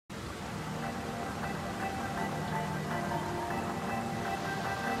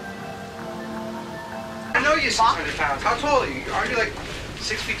know you're 600 pounds. How tall are you? Aren't you like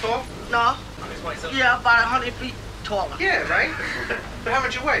 6 feet tall? No. Yeah, about 100 feet taller. Yeah, right? But how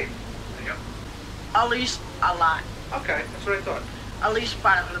much you weigh? At least a lot. Okay, that's what I thought. At least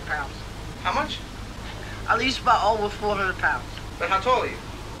 500 pounds. How much? At least about over 400 pounds. But how tall are you?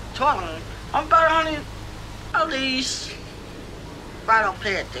 Taller. I'm about 100, at least. I don't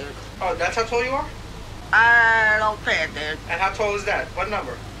pay it, dude. Oh, that's how tall you are? I don't pay it, dude. And how tall is that? What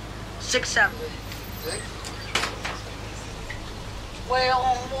number? 6'7". Well,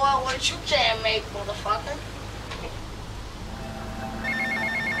 what you can't make, motherfucker.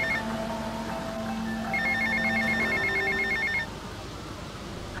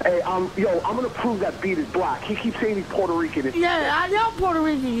 Hey, yo, I'm gonna prove that Beat is black. He keeps saying he's Puerto Rican. Yeah, I know Puerto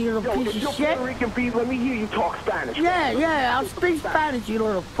Rican, you little piece of shit. Puerto Rican Beat, let me hear you talk Spanish. Yeah, I'll speak Spanish, you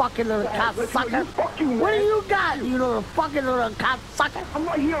little fucking little cocksucker. Fuck you, man. What do you got, you little fucking little cocksucker? I'm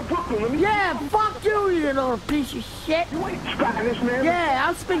right here in Brooklyn, let me... Yeah, fuck you, you little piece of shit. You ain't Spanish, man. Yeah,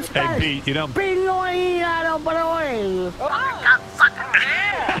 I'll speak Spanish. Hey, Pete, you don't... Fuck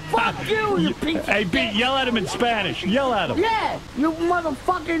you piece of shit. Hey, Pete, yell at him in Spanish. Yell at him. Yeah, you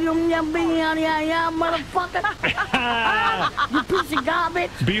motherfucker, you motherfucker. You piece of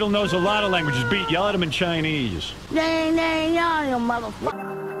garbage. Beetle knows a lot of languages. Beat, yell at him in Chinese. You motherfucker.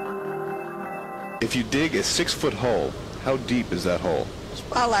 If you dig a 6-foot hole, how deep is that hole? It's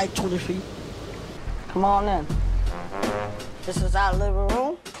about like 20 feet. Come on in. This is our living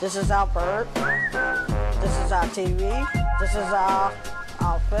room. This is our bird. This is our TV. This is our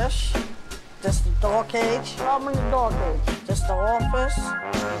fish. This is the door cage. I'm in the door cage. This is the office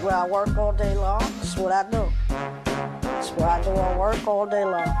where I work all day long. This is what I do. This is what I do. I work all day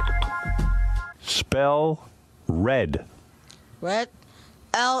long. Spell red. Red?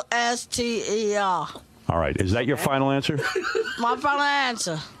 L-S-T-E-R. All right. Is that your final answer? My final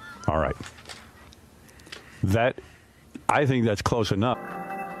answer. All right. I think that's close enough.